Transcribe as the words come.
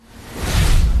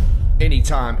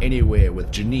Anytime, Anywhere with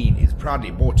Janine is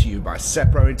proudly brought to you by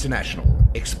Sapro International,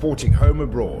 exporting home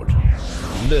abroad.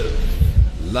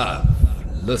 Live,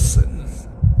 love, listen.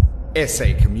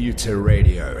 SA Commuter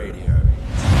Radio.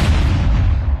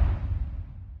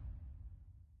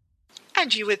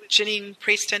 And you with Janine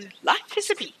Preston. Life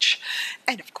is a beach.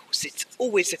 And of course, it's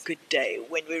always a good day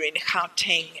when we're in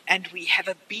Gauteng and we have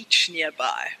a beach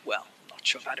nearby. Well, not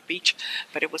sure about a beach,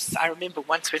 but I remember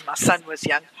once when my son was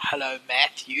young, hello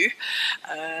Matthew,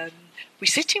 we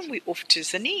said to him, we're off to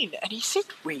Zanin. And he said,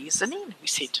 where's Zanin? We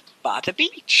said, by the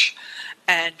beach.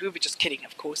 And we were just kidding,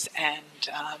 of course.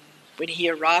 And when he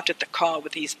arrived at the car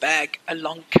with his bag,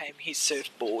 along came his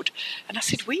surfboard. And I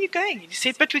said, where are you going? And he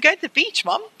said, but we're going to the beach,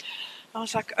 Mom. I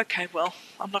was like, okay, well,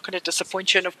 I'm not going to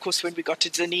disappoint you. And of course, when we got to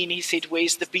Zanin, he said,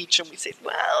 where's the beach? And we said,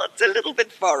 well, it's a little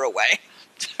bit far away.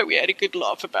 So we had a good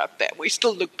laugh about that. We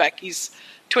still look back. He's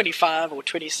 25 or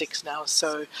 26 now,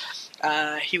 so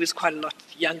he was quite a lot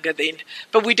younger then.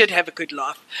 But we did have a good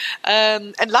laugh.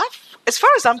 And life, as far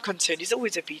as I'm concerned, is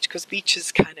always a beach, because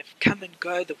beaches kind of come and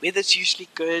go. The weather's usually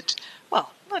good.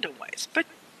 Well, not always, but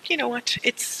you know what?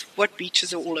 It's what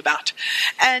beaches are all about.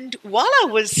 And while I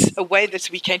was away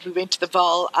this weekend, we went to the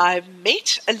Vaal. I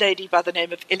met a lady by the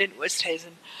name of Ellen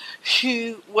Oosthuizen,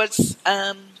 who was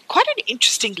quite an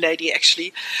interesting lady,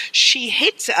 actually. She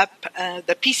heads up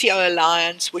the PCO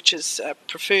Alliance, which is a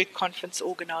preferred conference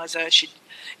organizer. She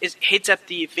heads up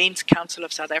the Events Council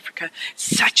of South Africa.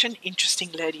 Such an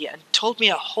interesting lady, and told me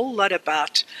a whole lot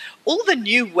about all the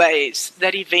new ways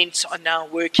that events are now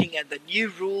working and the new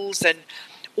rules and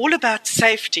all about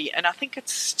safety. And I think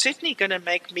it's certainly going to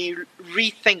make me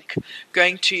rethink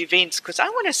going to events, because I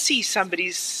want to see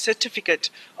somebody's certificate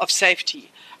of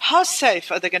safety. How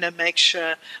safe are they going to make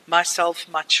sure myself,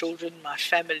 my children, my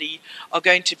family are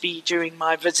going to be during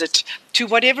my visit to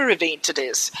whatever event it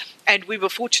is? And we were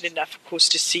fortunate enough, of course,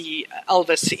 to see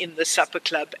Elvis in the supper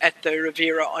club at the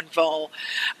Riviera on Vaal.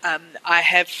 I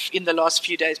have, in the last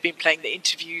few days, been playing the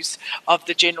interviews of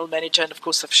the general manager and, of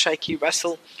course, of Shaky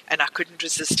Russell, and I couldn't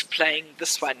resist playing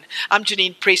this one. I'm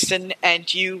Janine Preston,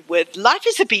 and you with Life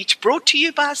is a Beach, brought to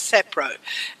you by Sapro,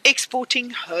 exporting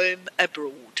home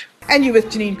abroad. And you with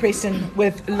Janine Preston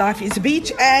with Life is a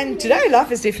Beach. And today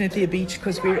life is definitely a beach,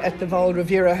 because we're at the Vaal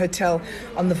Riviera Hotel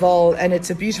on the Vaal, and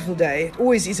it's a beautiful day. It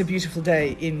always is a beautiful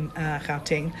day in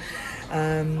Gauteng.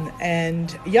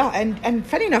 And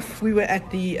funny enough, we were at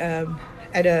the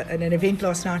at an event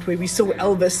last night where we saw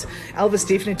Elvis. Elvis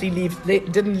definitely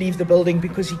didn't leave the building,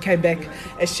 because he came back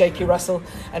as Shaky Russell.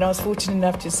 And I was fortunate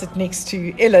enough to sit next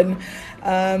to Ellen.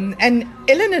 And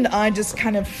Ellen and I just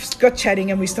kind of got chatting,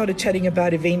 and we started chatting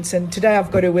about events. And today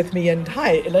I've got her with me. And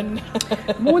hi, Ellen.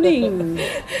 Morning.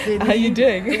 How are you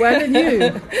doing? Well, and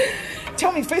you?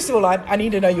 Tell me, first of all, I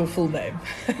need to know your full name.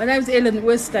 My name is Ellen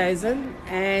Oosthuizen,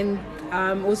 and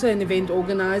I'm also an event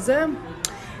organizer.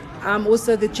 I'm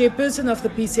also the chairperson of the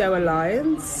PCO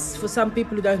Alliance. For some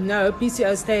people who don't know,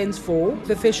 PCO stands for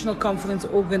Professional Conference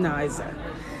Organizer.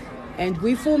 And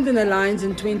we formed an alliance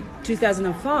in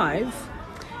 2005.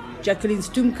 Jacqueline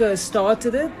Stoomke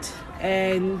started it,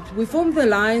 and we formed the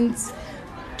alliance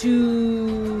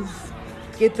to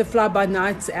get the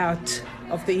fly-by-nights out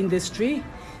of the industry.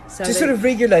 So to sort of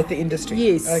regulate the industry?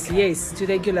 Yes, okay. Yes, to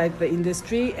regulate the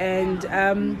industry. And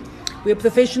we're a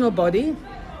professional body.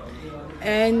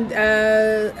 And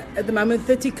at the moment,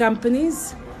 30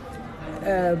 companies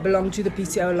belong to the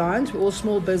PCO Alliance. We're all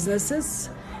small businesses.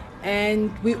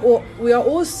 And we are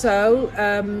also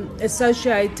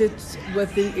associated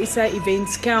with the SA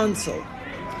Events Council,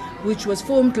 which was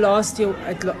formed last year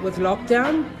with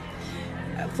lockdown.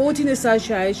 14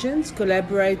 associations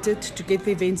collaborated to get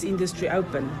the events industry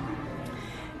open.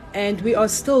 And we are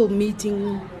still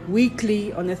meeting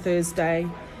weekly on a Thursday.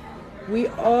 We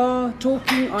are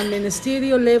talking on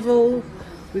ministerial level.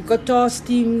 We've got task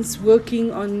teams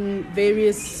working on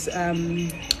various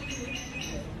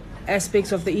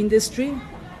aspects of the industry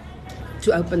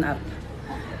to open up.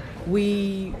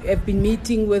 We have been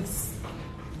meeting with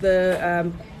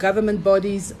the government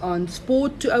bodies on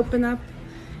sport to open up,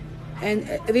 and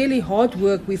really hard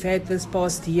work we've had this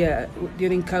past year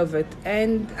during COVID.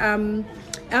 And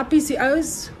our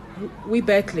PCOs, we're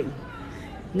battling.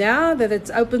 Now that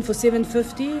it's open for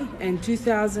 750 and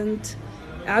 2,000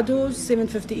 outdoors,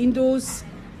 750 indoors,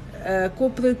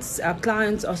 corporates, our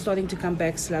clients are starting to come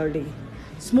back slowly.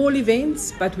 Small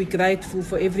events, but we're grateful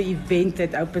for every event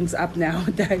that opens up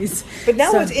nowadays. But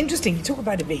now it's interesting, you talk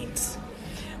about events.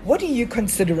 What do you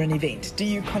consider an event? Do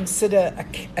you consider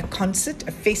a concert,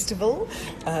 a festival,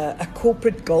 a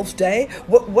corporate golf day?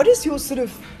 What is your sort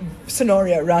of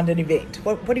scenario around an event?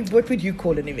 What would you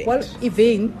call an event? Well,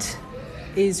 event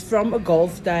is from a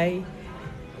golf day,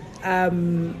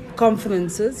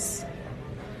 conferences,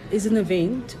 is an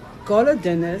event, gala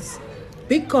dinners,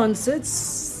 big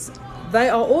concerts. They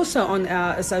are also on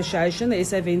our association, the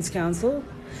SA Events Council.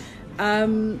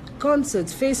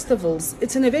 Concerts, festivals,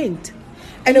 it's an event.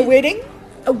 And a wedding?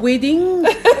 A wedding.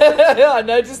 I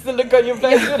noticed the look on your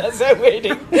face when I say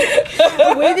wedding.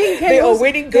 A wedding can There are also-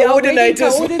 wedding there are wedding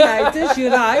coordinators. coordinators,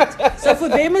 you're right. So for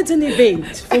them it's an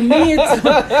event. For me it's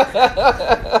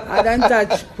I don't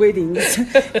touch weddings.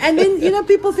 And then,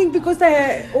 people think because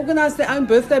they organize their own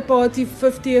birthday party,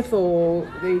 50th, or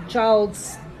their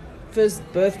child's first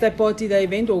birthday party, they're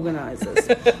event organizers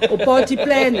or party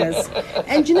planners.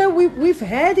 And we've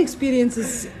had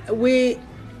experiences where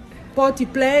party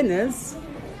planners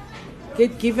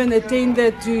get given a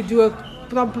tender to do a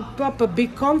proper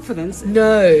big conference,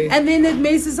 No. and then it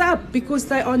messes up because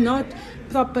they are not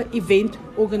proper event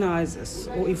organizers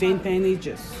or event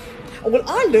managers. Well,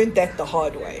 I learned that the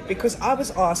hard way because I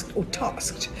was asked or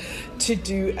tasked to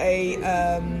do a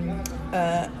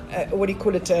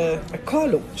car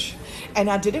launch. And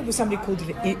I did it with somebody called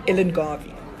Ellen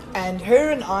Garvey. And her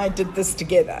and I did this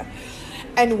together.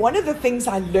 And one of the things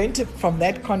I learned from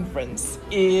that conference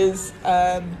is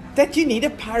that you need a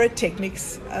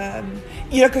pyrotechnics,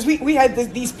 because we had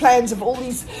these plans of all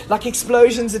these like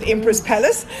explosions at Empress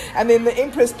Palace. And then the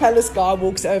Empress Palace guy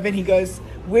walks over and he goes,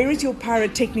 "Where is your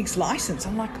pyrotechnics license?"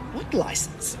 I'm like, "What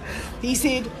license?" He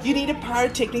said, "You need a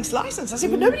pyrotechnics license." I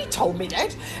said, "But nobody told me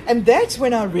that." And that's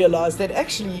when I realized that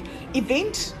actually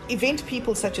event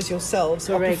people such as yourselves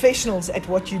are Correct. professionals at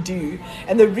what you do.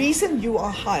 And the reason you are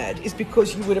hired is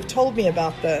because you would have told me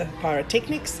about the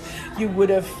pyrotechnics. You would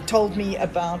have told me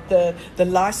about the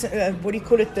license,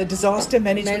 the disaster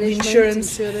management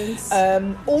insurance.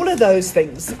 All of those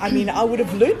things. I mean, I would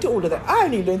have learned all of that. I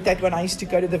only learned that when I used to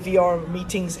go to the VR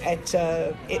meetings at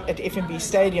FNB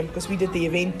Stadium because we did the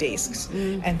event desks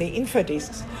and the info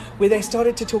desks where they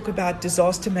started to talk about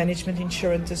disaster management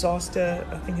insurance, disaster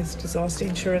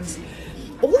insurance,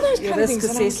 all those kind of Risk things.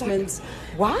 And I was like, assessments.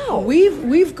 wow.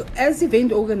 We've as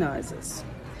event organizers,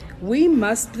 we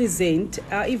must present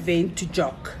our event to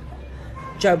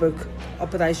Joburg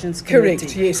Operations Committee.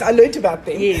 Correct, yes. I learned about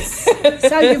them. Yes.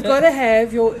 So you've got to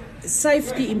have your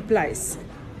safety in place.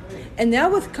 And now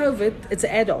with COVID, it's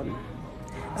an add-on.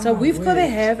 So we've got to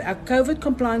have our COVID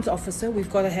compliance officer,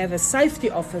 we've got to have a safety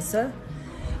officer,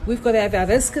 we've got to have our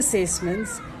risk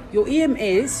assessments, your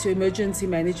EMS, your emergency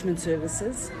management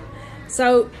services.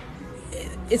 So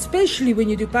especially when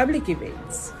you do public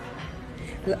events,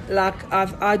 like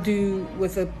I do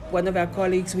with one of our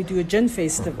colleagues, we do a gin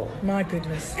festival. My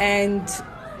goodness. And,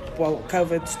 well,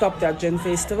 COVID stopped our gin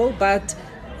festival, but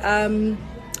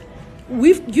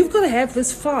you've got to have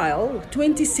this file,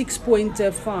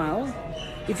 26-pointer file.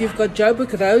 If you've got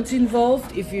Joburg Roads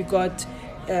involved, if you've got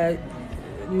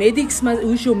medics,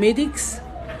 who's your medics?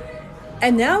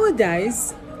 And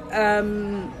nowadays,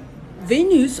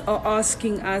 venues are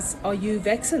asking us, are you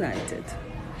vaccinated?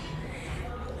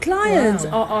 Clients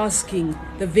are asking,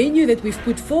 the venue that we've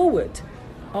put forward,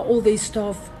 are all their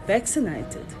staff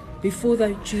vaccinated before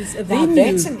they choose a Wow, venue?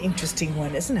 that's an interesting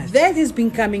one, isn't it? That has been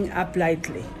coming up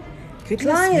lately. Goodness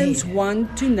Clients me.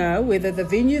 want to know whether the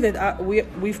venue that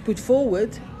we've put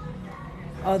forward,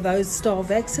 are those staff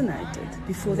vaccinated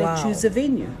before they Wow. choose a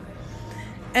venue.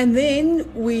 And then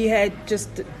we had just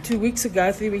 3 weeks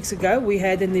ago, we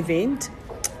had an event,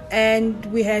 and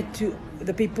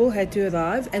the people had to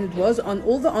arrive, and it was on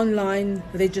all the online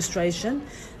registration.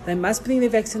 They must bring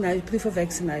their proof of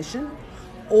vaccination,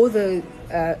 or the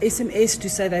SMS to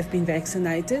say they've been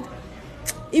vaccinated.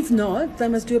 If not, they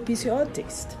must do a PCR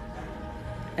test.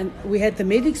 And we had the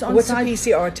medics on What's a site.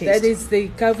 PCR test? That is the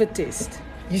COVID test.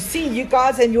 You see, you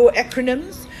guys and your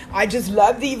acronyms. I just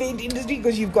love the event industry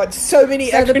because you've got so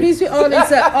many So the acronyms. PCR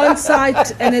is on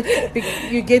site, and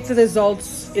you get the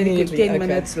results in a good Immediately, 10 okay.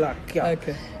 minutes.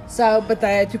 Okay. So, but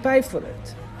they had to pay for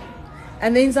it.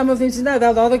 And then some of them said, no,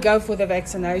 they'll rather go for the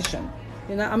vaccination.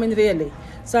 Really.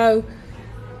 So,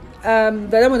 they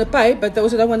don't want to pay, but they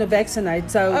also don't want to vaccinate.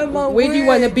 So, Oh, my where do you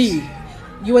want to word. be?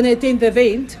 You want to attend the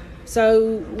event,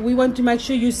 so we want to make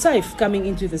sure you're safe coming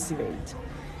into this event.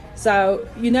 So,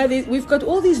 we've got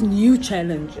all these new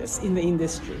challenges in the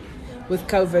industry with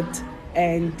COVID,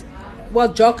 and,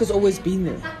 JOC has always been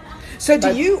there. So do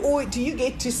But- you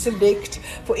get to select,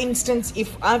 for instance,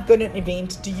 if I've got an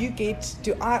event,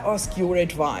 do I ask your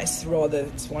advice, rather,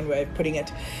 it's one way of putting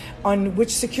it, on which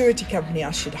security company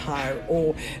I should hire,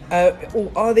 or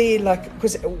are there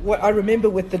because what I remember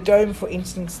with the Dome, for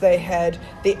instance, they had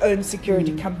their own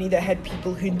security company, they had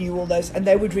people who knew all those, and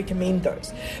they would recommend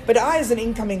those. But I, as an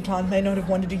incoming client, may not have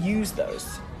wanted to use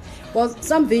those. Well,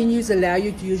 some venues allow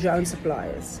you to use your own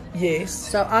suppliers. Yes.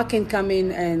 So I can come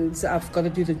in and say, I've got to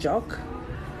do the jock.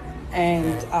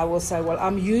 And I will say, well,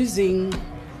 I'm using,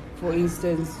 for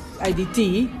instance,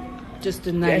 ADT, just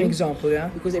a name. An example, yeah.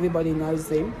 Because everybody knows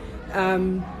them.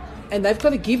 And they've got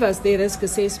to give us their risk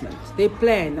assessment, their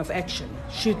plan of action,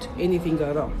 should anything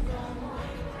go wrong.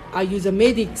 I use the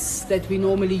medics that we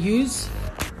normally use,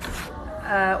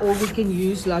 or we can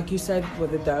use, like you said,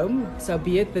 with the dome. So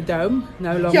be it the dome,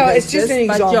 no longer Yeah, it's exists, just an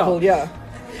but example, yeah.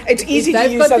 It's easy to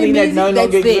they've use got the something that no music,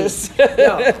 longer that's exists.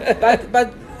 Yeah,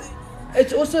 but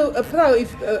it's also a pro,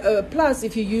 plus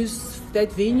if you use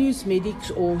that venue's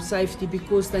medics or safety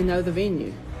because they know the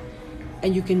venue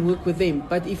and you can work with them.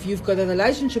 But if you've got a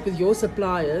relationship with your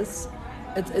suppliers,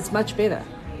 it's much better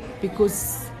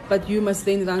but you must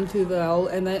then run through the whole,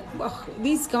 and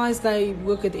these guys, they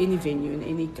work at any venue in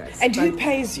any case. And who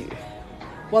pays you?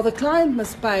 Well, the client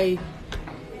must pay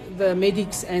the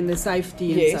medics and the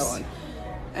safety and Yes. so on.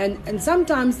 And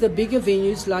sometimes the bigger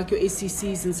venues like your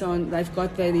SCCs and so on, they've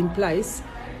got that in place,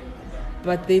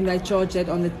 but then they charge that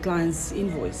on the client's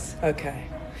invoice. Okay.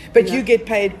 But Yeah. you get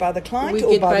paid by the client We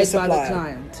or get by the paid supplier? by the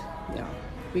client. Yeah,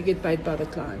 we get paid by the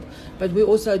client. But we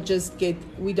also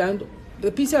the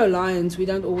PCO Alliance, we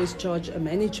don't always charge a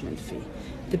management fee,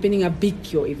 depending how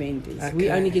big your event is. We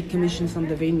Okay. only get commission from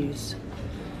the venues,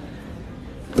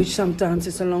 which sometimes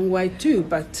is a long way too,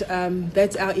 but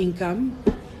that's our income.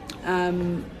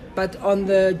 But on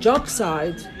the jock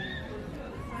side,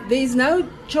 there is no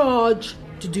charge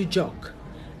to do jock.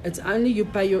 It's only you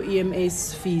pay your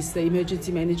EMS fees, the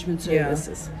emergency management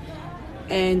services.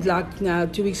 And like now,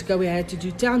 2 weeks ago, we had to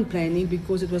do town planning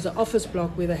because it was an office block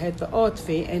where they had the art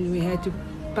fair, and we had to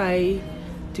pay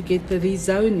to get the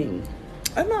rezoning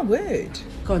Oh my word.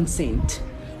 consent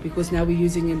because now we're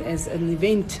using it as an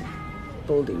event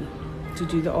building to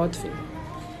do the art fair.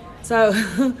 So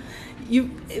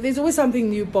there's always something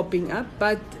new popping up,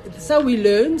 but so we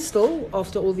learn still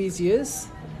after all these years,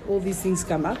 all these things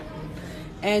come up,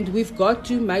 and we've got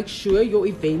to make sure your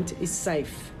event is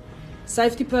safe.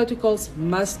 Safety protocols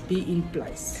must be in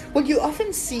place. Well, you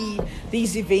often see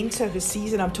these events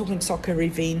overseas, and I'm talking soccer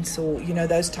events or,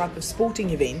 those type of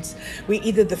sporting events, where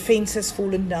either the fence has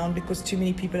fallen down because too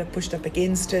many people have pushed up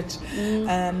against it.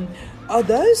 Are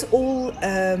those all...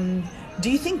 do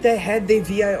you think they had their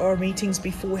VAR meetings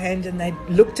beforehand and they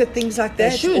looked at things like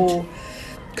that? They should.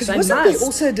 Because They wasn't must. there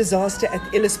also a disaster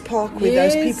at Ellis Park where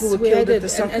those people were we killed had at the it.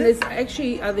 soccer? And it's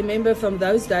actually, I remember from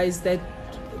those days that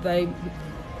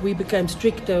we became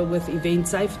stricter with event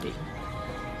safety,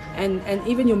 and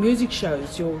even your music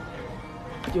shows, your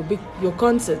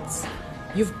concerts,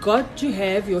 you've got to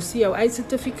have your COA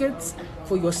certificates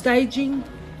for your staging,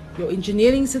 your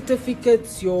engineering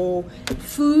certificates, your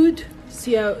food,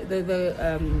 COA.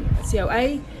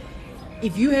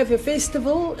 If you have a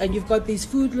festival and you've got these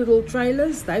food little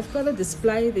trailers, they've got to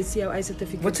display the COA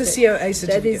certificate. What's a COA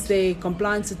certificate? That is the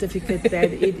compliance certificate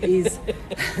that it is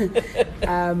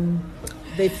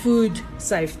the food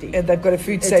safety. And they've got a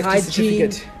food It's safety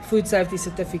hygiene, certificate. food safety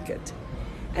certificate.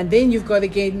 And then you've got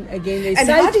again their And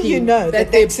safety. how do you know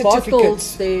that their certificate-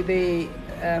 bottles, their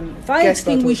fire Gas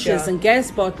extinguishers bottles, yeah. and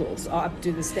gas bottles are up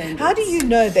to the standards? How do you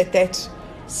know that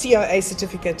COA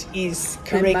certificate is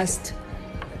correct?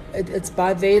 It's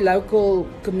by their local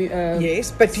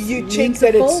Yes, but do you check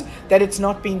that it's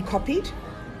not been copied?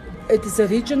 It is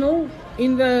original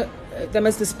in the. They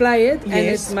must display it, and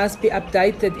Yes. it must be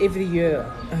updated every year.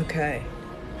 Okay.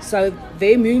 So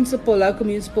their local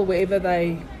municipal, wherever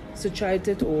they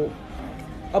situated or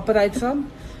operate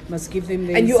from, must give them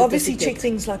their And you obviously certificate. check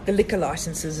things like the liquor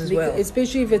licenses as well.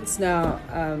 Especially if it's now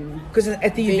Because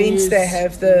at the events they venues,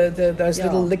 have those yeah,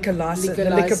 little liquor liquor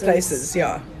license. places,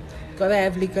 yeah. got to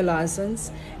have liquor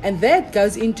license, and that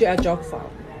goes into our job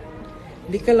file.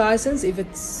 Liquor license, if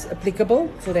it's applicable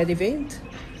for that event,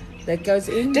 that goes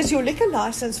in. Does your liquor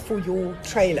license for your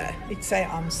trailer, let's say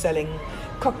I'm selling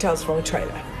cocktails from a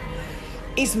trailer,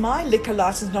 is my liquor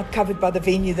license not covered by the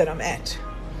venue that I'm at?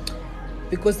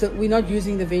 Because we're not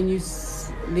using the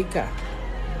venue's liquor.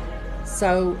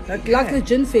 So, Okay. like the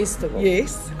gin festival,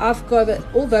 Yes. I've got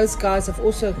all those guys have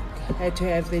also had to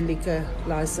have their liquor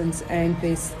license, and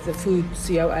there's the food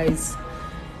COAs.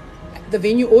 The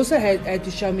venue also had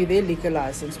to show me their liquor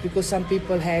license because some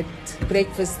people had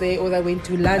breakfast there or they went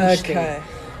to lunch Okay. there.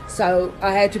 So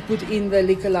I had to put in the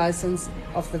liquor license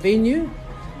of the venue,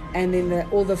 and then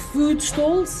all the food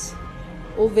stalls,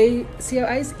 all their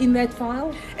COAs in that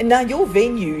file. And now your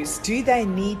venues, do they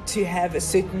need to have a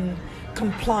certain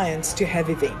compliance to have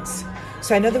events?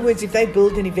 So in other words, if they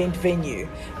build an event venue,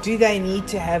 do they need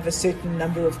to have a certain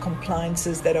number of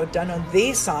compliances that are done on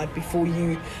their side before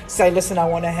you say, listen, I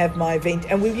want to have my event?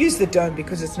 And we'll use the Dome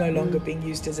because it's no longer being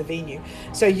used as a venue.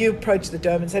 So you approach the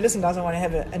Dome and say, listen, guys, I want to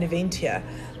have an event here.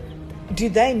 Do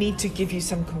they need to give you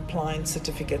some compliance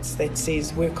certificates that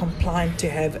says we're compliant to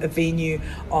have a venue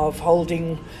of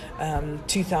holding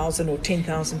 2,000 or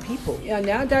 10,000 people? Yeah,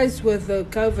 nowadays with the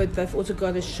COVID, they've also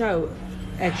got a show,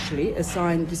 actually, a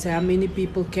sign to say how many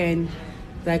people can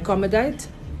they accommodate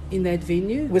in that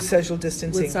venue. With social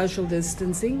distancing? With social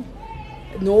distancing.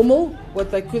 Normal,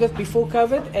 what they could have before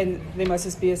COVID, and there must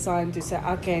just be a sign to say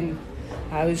I can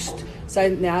host, so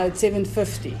now it's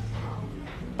 750.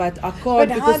 But I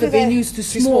can't because the venue's too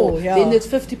small. Yeah. Then it's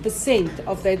 50%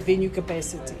 of that venue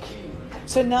capacity.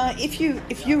 So now if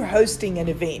you're hosting an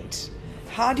event,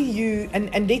 how do you,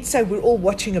 and let's say we're all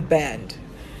watching a band,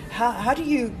 how do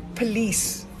you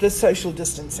police the social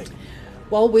distancing?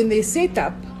 Well, when they set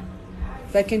up,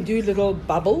 they can do little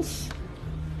bubbles.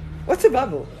 What's a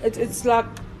bubble? It's like,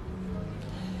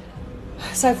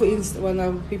 say for instance, well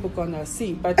no, people can't now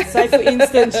see, but say for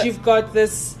instance you've got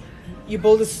this, you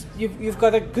build this, you've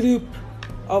got a group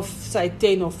of say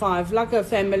 10 or 5, like a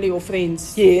family or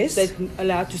friends, yes, that are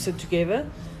allowed to sit together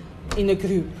in a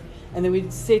group. And then we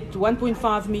set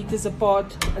 1.5 meters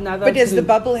apart another But does group. the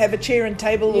bubble have a chair and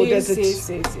table, or Yes, does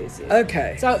it? Yes.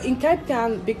 Okay. So in Cape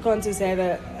Town, Big Concerts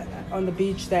had on the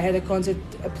beach, they had a concert,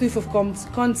 a proof of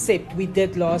concept we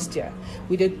did last year.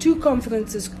 We did 2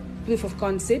 conferences, proof of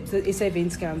concept, the SA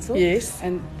Events Council. Yes.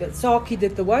 And SARCI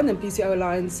did the one, and PCO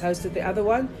Alliance hosted the other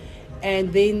one.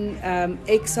 And then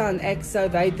EXA and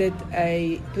AXO, they did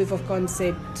a proof of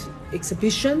concept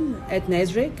exhibition at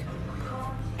Nasrec.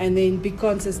 And then Big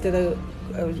Concerts did a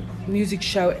music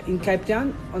show in Cape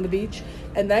Town on the beach.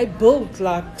 And they built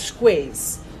like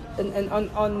squares and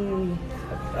on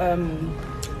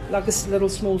like a little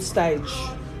small stage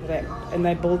ramp. And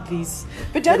they built these.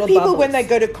 But don't little people, bubbles. when they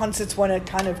go to concerts, want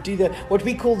to kind of do what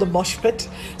we call the mosh pit?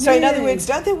 So in other words,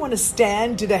 don't they want to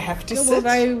stand? Do they have to sit?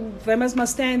 Well, they must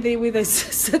stand there where they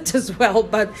sit as well.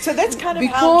 But so that's kind of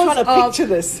how I'm trying to picture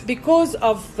this. Because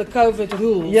of the COVID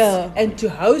rules, yeah, and to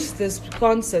host this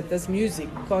concert, this music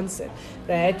concert,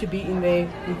 they had to be in there,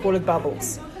 we call it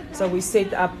bubbles. So we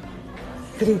set up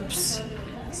groups.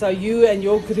 So you and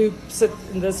your group sit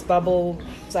in this bubble,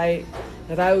 say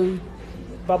row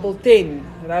bubble 10,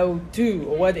 row 2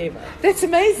 or whatever. That's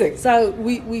amazing. So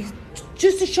we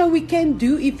just to show we can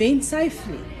do events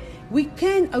safely. We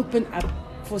can open up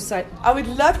for safe. I would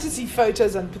love to see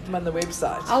photos and put them on the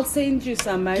website. I'll send you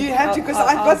some, mate. You have to, because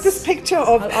I've got this picture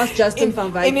of I'll ask Justin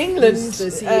van Wyk, in England, the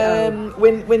CEO.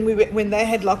 when they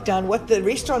had lockdown, what the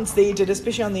restaurants there did,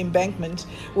 especially on the embankment,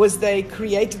 was they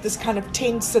created this kind of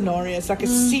tent scenario. It's like a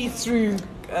see-through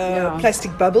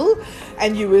plastic bubble,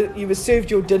 and you were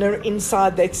served your dinner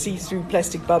inside that see-through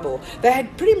plastic bubble. They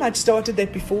had pretty much started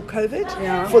that before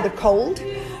COVID for the cold.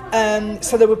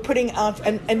 So they were putting out,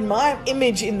 and my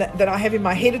image that I have in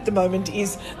my head at the moment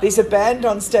is there's a band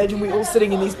on stage and we're all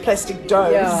sitting in these plastic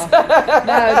domes.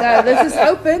 No, this is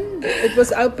open. It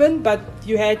was open, but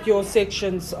you had your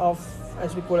sections of,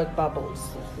 as we call it, bubbles.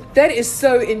 That is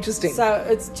so interesting. So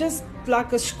it's just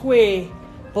like a square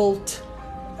built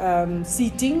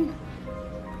seating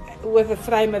with a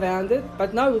frame around it,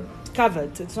 but no,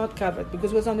 covered. It's not covered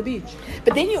because it was on the beach.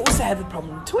 But then you also have a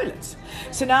problem with toilets.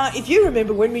 So now, if you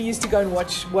remember when we used to go and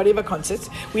watch whatever concerts,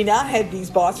 we now had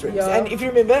these bathrooms. Yeah. And if you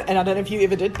remember, and I don't know if you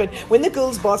ever did, but when the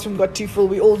girls' bathroom got too full,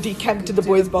 we all decamped to the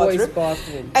boys' bathroom.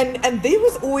 And there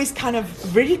was always kind of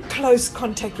very close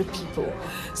contact with people.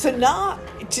 So now,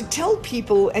 to tell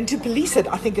people and to police it,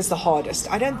 I think is the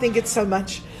hardest. I don't think it's so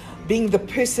much being the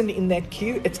person in that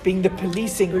queue, it's being the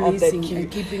policing of that queue.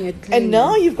 And keeping it clean. And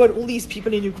now you've got all these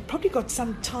people, and you've probably got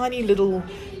some tiny little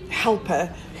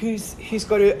helper who's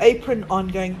got her apron on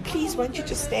going, please, won't you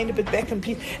just stand a bit back, and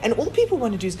please. And all people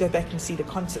want to do is go back and see the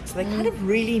concert. So they're kind of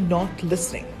really not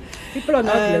listening. People are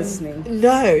not listening.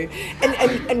 No.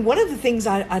 And one of the things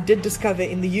I did discover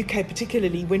in the UK,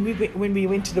 particularly when we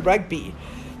went to the rugby,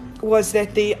 was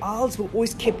that the aisles were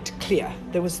always kept clear.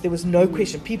 There was no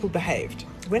question. People behaved.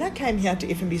 When I came here to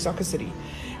FNB Soccer City,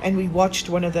 and we watched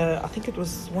one of the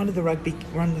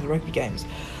rugby games,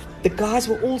 the guys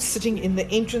were all sitting in the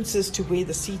entrances to where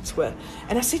the seats were.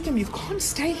 And I said to them, you can't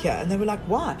stay here. And they were like,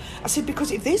 why? I said,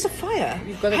 because if there's a fire,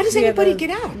 how does anybody get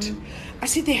out? I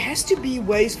said, there has to be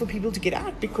ways for people to get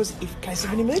out, because in case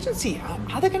of an emergency, how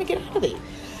are they going to get out of there?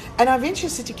 And I eventually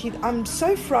said to Keith, I'm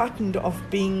so frightened of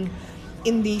being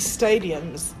in these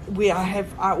stadiums where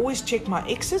I always check my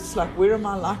exits, like where am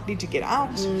I likely to get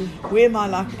out, where am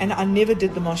I and I never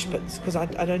did the mosh pits because I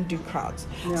don't do crowds.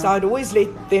 Yeah. So I'd always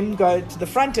let them go to the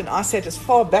front and I sat as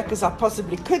far back as I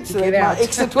possibly could so that Get out. my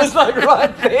exit was like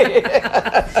right there.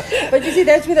 But you see,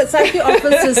 that's where the safety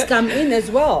officers come in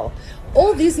as well.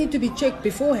 All these need to be checked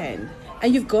beforehand,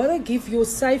 and you've got to give your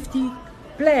safety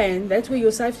plan. That's where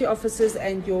your safety officers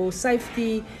and your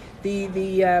safety,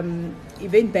 the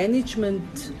event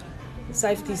management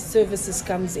safety services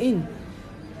comes in.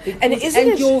 And isn't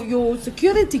it your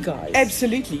security guys.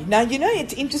 Absolutely. Now,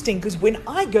 it's interesting because when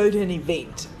I go to an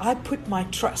event, I put my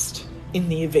trust in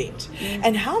the event.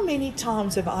 And how many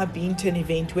times have I been to an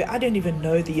event where I don't even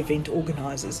know the event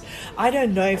organizers? I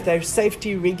don't know if they're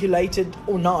safety regulated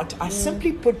or not. I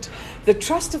simply put the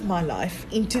trust of my life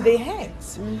into their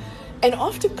hands. And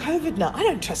after COVID now, I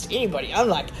don't trust anybody. I'm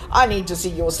like, I need to see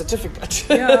your certificate.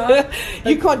 Yeah.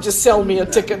 You can't just sell me a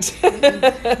ticket.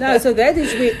 No, so that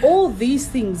is where all these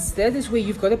things, that is where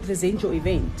you've got to present your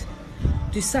event.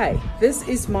 To say, this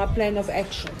is my plan of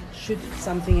action, should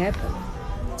something happen.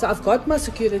 So I've got my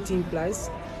security in place.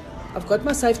 I've got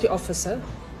my safety officer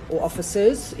or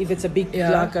officers, if it's a big,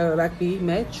 like a rugby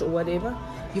match or whatever.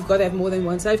 You've got to have more than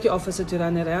one safety officer to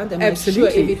run around and make sure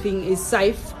everything is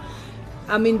safe.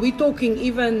 I mean, we're talking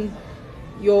even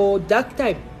your duct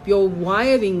tape, your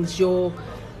wirings, your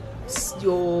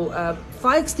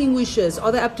fire extinguishers.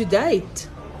 Are they up to date?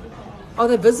 Are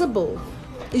they visible?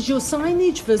 Is your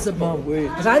signage visible? My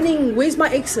word. Running, where's my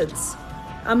exits?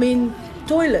 I mean,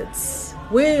 toilets,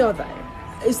 where are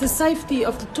they? Is the safety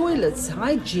of the toilets,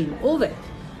 hygiene, all that?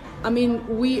 I mean,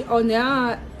 we are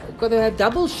now got to have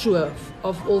double sure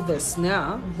of all this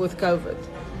now with COVID.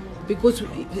 Because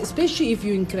especially if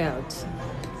you're in crowds,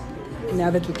 now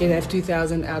that we can have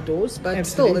 2,000 outdoors, but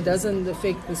still it doesn't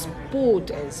affect the sport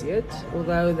as yet,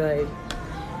 although they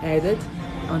had it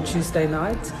on Tuesday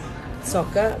night,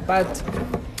 soccer. But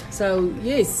so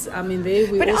yes, I mean there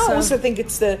we. But also, I also think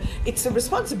it's the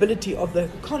responsibility of the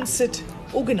concert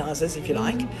organisers, if you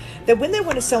like, that when they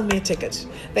want to sell me a ticket,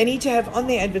 they need to have on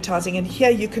their advertising, and here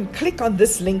you can click on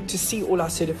this link to see all our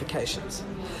certifications.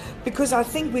 Because I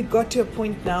think we've got to a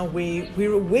point now where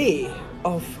we're aware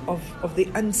of the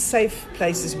unsafe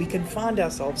places we can find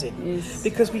ourselves in. Yes.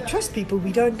 Because we trust people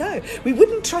we don't know. We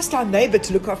wouldn't trust our neighbour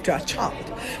to look after our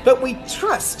child, but we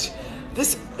trust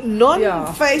this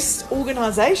non-faced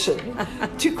organisation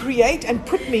to create and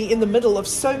put me in the middle of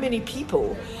so many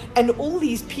people, and all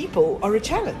these people are a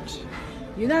challenge.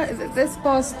 You know, this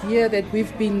past year that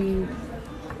we've been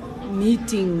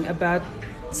meeting about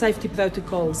safety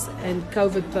protocols and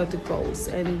COVID protocols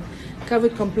and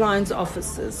COVID compliance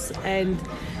officers, and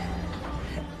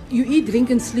you eat, drink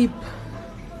and sleep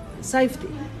safety.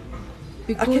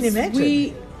 Because I can imagine.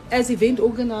 we, as event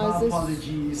organisers...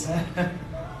 Apologies.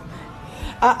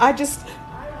 I just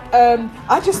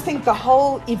think the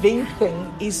whole event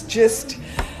thing is just...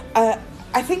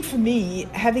 I think for me,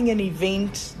 having an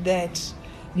event that...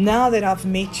 Now that I've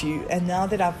met you and now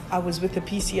that I was with the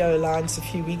PCO Alliance a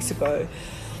few weeks ago,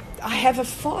 I have a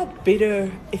far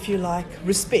better, if you like,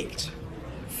 respect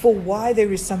for why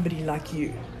there is somebody like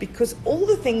you. Because all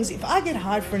the things, if I get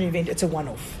hired for an event, it's a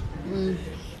one-off.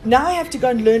 Now I have to go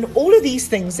and learn all of these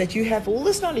things that you have all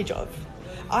this knowledge of.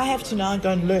 I have to now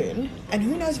go and learn, and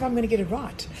who knows if I'm going to get it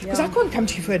right. Because I can't come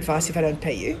to you for advice if I don't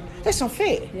pay you. That's not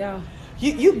fair. Yeah.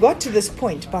 You got to this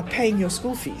point by paying your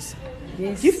school fees.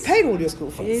 Yes. You've paid all your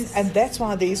school fees. Yes. And that's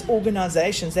why there's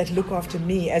organizations that look after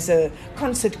me as a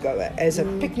concert goer, as a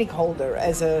picnic holder,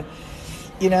 as a,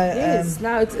 Yes,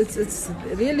 now it's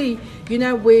really,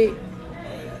 where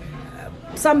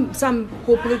some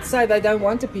corporates say they don't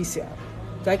want a PCR.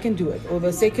 They can do it, or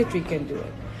the secretary can do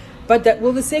it. But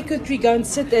will the secretary go and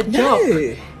sit at No.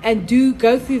 job and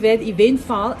go through that event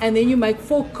file, and then you make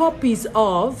 4 copies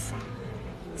of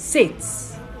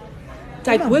sets,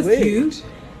 take Oh, my with word. you.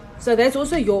 So that's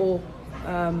also your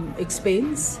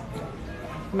expense.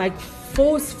 Make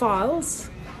 4 files,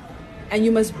 and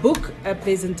you must book a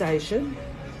presentation.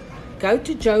 Go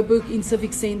to Joburg in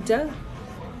Civic Centre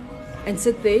and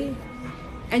sit there,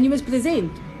 and you must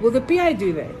present. Will the PA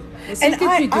do that? The And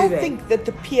secretary do I that? think that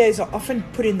the PAs are often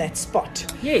put in that spot.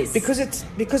 Yes.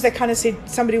 Because they kind of said,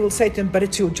 somebody will say to them, but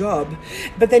it's your job.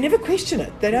 But they never question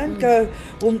it. They don't go,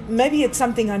 well, maybe it's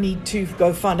something I need to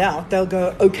go find out. They'll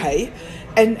go, okay.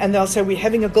 And they'll say, we're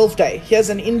having a golf day. Here's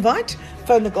an invite.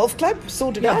 Phone the golf club,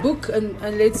 sort it out. book and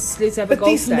let's have a But golf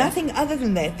there's day. nothing other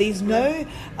than that. There's no,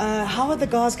 how are the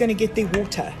guys going to get their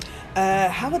water?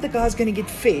 How are the guys going to get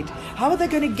fed? How are they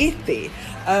going to get there?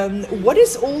 What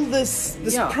is all this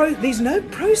Yeah. there's no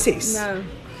process. No,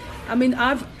 I mean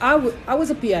I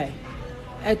was a PA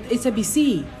at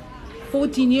SABC,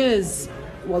 14 years,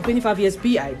 well, 25 years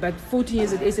PA, but 14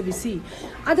 years at SABC.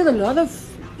 I did a lot of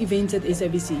events at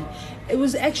SABC. It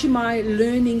was actually my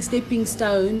learning stepping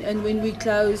stone, and when we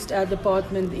closed our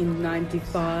department in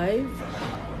 95,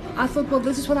 I thought, well,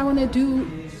 this is what I want to do.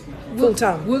 Full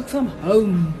time. Work from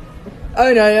home.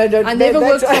 Oh, no. I never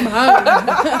worked from home.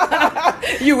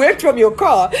 You worked from your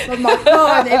car. From my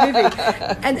car and everything.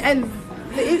 And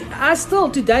I still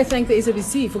today thank the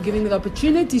SABC for giving me the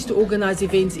opportunities to organize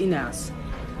events in-house.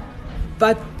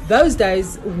 But those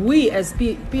days, we as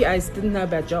PAs didn't know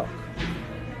about JOC.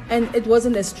 And it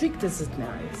wasn't as strict as it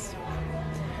now is.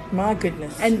 My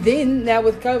goodness. And then, now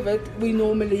with COVID, we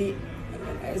normally,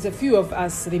 as a few of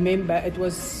us remember, it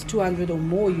was 200 or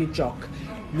more you JOC.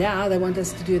 Now they want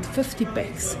us to do it 50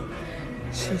 packs.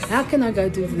 How can I go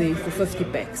to there for 50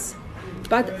 packs?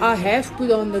 But I have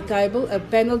put on the table a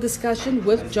panel discussion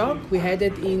with JOC. We had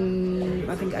it in,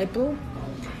 I think, April.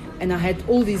 And I had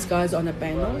all these guys on a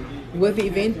panel with the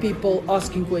event people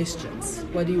asking questions.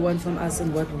 What do you want from us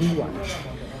and what we want?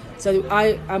 So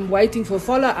I'm waiting for a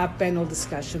follow-up panel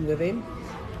discussion with them.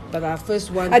 But our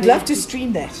first one... I'd love to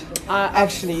stream that,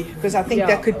 actually, because I think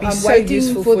that could be I'm so waiting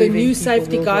useful for the event new people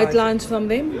safety worldwide. guidelines from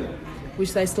them,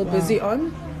 which they're still busy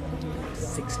on.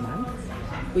 6 months.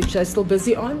 Which they're still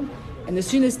busy on. And as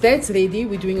soon as that's ready,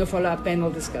 we're doing a follow-up panel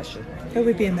discussion. That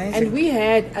would be amazing. And we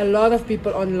had a lot of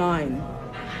people online,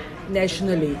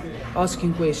 nationally,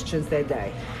 asking questions that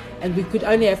day. And we could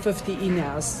only have 50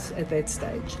 in-house at that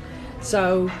stage.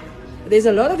 So there's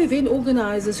a lot of event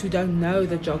organizers who don't know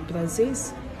the JOC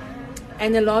process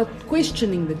and a lot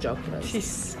questioning the JOC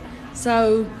process.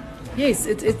 So, yes,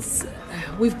 it's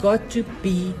we've got to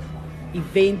be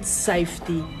event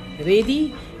safety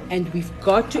ready, and we've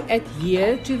got to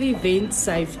adhere to the event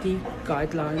safety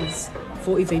guidelines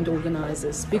for event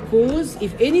organizers, because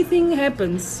if anything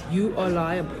happens, you are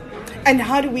liable. And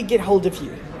how do we get hold of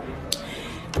you?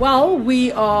 Well,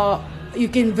 you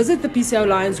can visit the PCO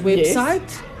Alliance website.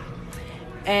 Yes.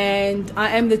 And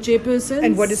I am the chairperson.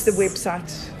 And what is the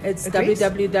website? It's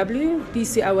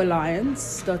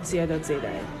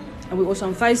www.pcoalliance.co.za. And we're also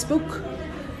on Facebook,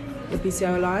 the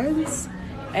PCO Alliance.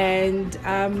 And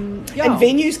And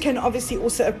venues can obviously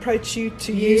also approach you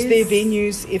to use their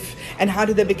venues and how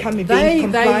do they become event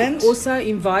compliant? They also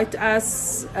invite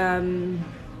us on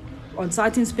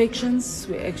site inspections.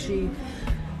 We're actually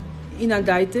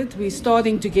inundated. We're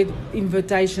starting to get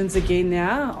invitations again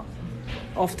now,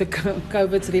 after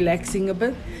COVID's relaxing a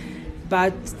bit.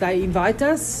 But they invite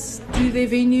us to their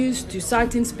venues, to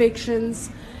site inspections,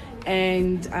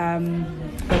 and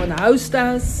they want to host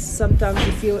us. Sometimes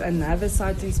we feel another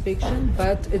site inspection,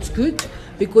 but it's good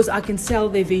because I can sell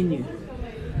their venue.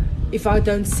 If I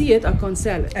don't see it, I can't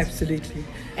sell it. Absolutely.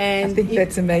 And I think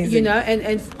that's amazing.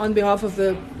 And on behalf of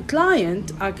the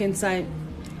client, I can say,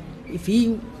 if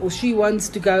he or she wants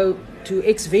to go to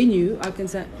X venue, I can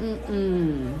say,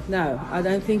 no, I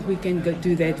don't think we can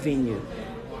do that venue,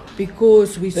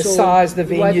 because we saw the size, the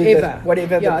venue,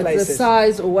 whatever the place the is.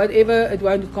 size or whatever, it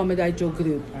won't accommodate your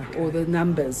group or the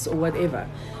numbers or whatever.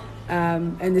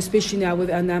 And especially now with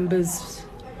our numbers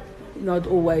not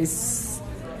always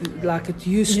like it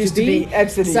used to be.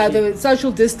 Absolutely. So the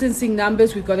social distancing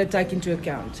numbers we've got to take into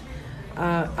account.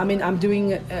 I'm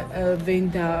doing an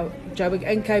event now, Joburg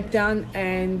and Cape Town,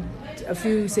 and a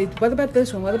few said, what about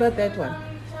this one? What about that one?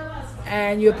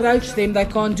 And you approach them, they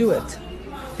can't do it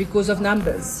because of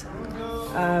numbers.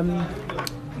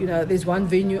 There's one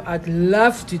venue I'd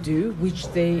love to do, which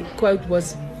the quote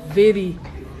was very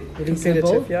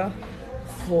reasonable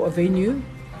for a venue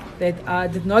that I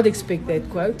did not expect that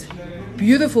quote.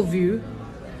 Beautiful view,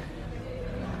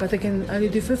 but they can only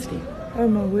do 50. Oh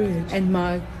my word. And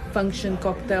my function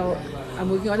cocktail, I'm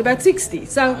working on about 60.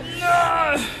 So,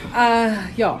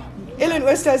 Ellen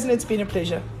Oosthuizen, it's been a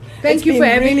pleasure. Thank you for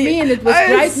having me, and it was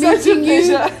great meeting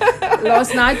you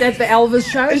last night at the Elvis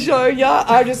show.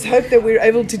 I just hope that we're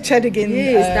able to chat again.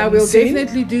 Yes, we'll soon.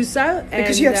 definitely do so.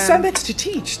 Because you have so much to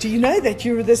teach. Do you know that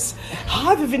you're this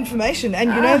hive of information,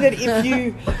 and you know that if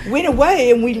you went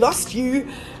away and we lost you,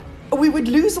 we would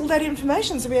lose all that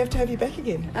information, so we have to have you back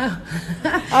again.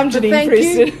 I'm Janine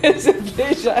Preston. It's a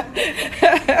pleasure.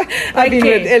 I've been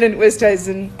with Ellen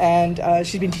Oosthuizen, and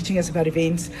she's been teaching us about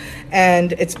events,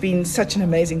 and it's been such an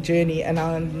amazing journey, and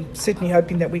I'm certainly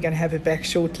hoping that we're going to have her back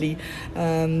shortly.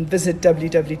 Visit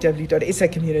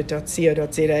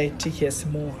www.sacommuter.co.za to hear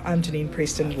some more. I'm Janine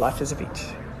Preston. Life is a beach.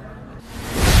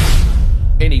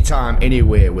 Anytime,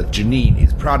 Anywhere with Janine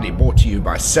is proudly brought to you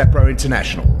by Sapro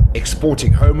International,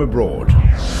 exporting home abroad.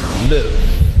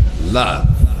 Live, love,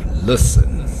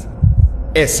 listen.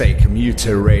 SA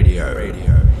Commuter Radio.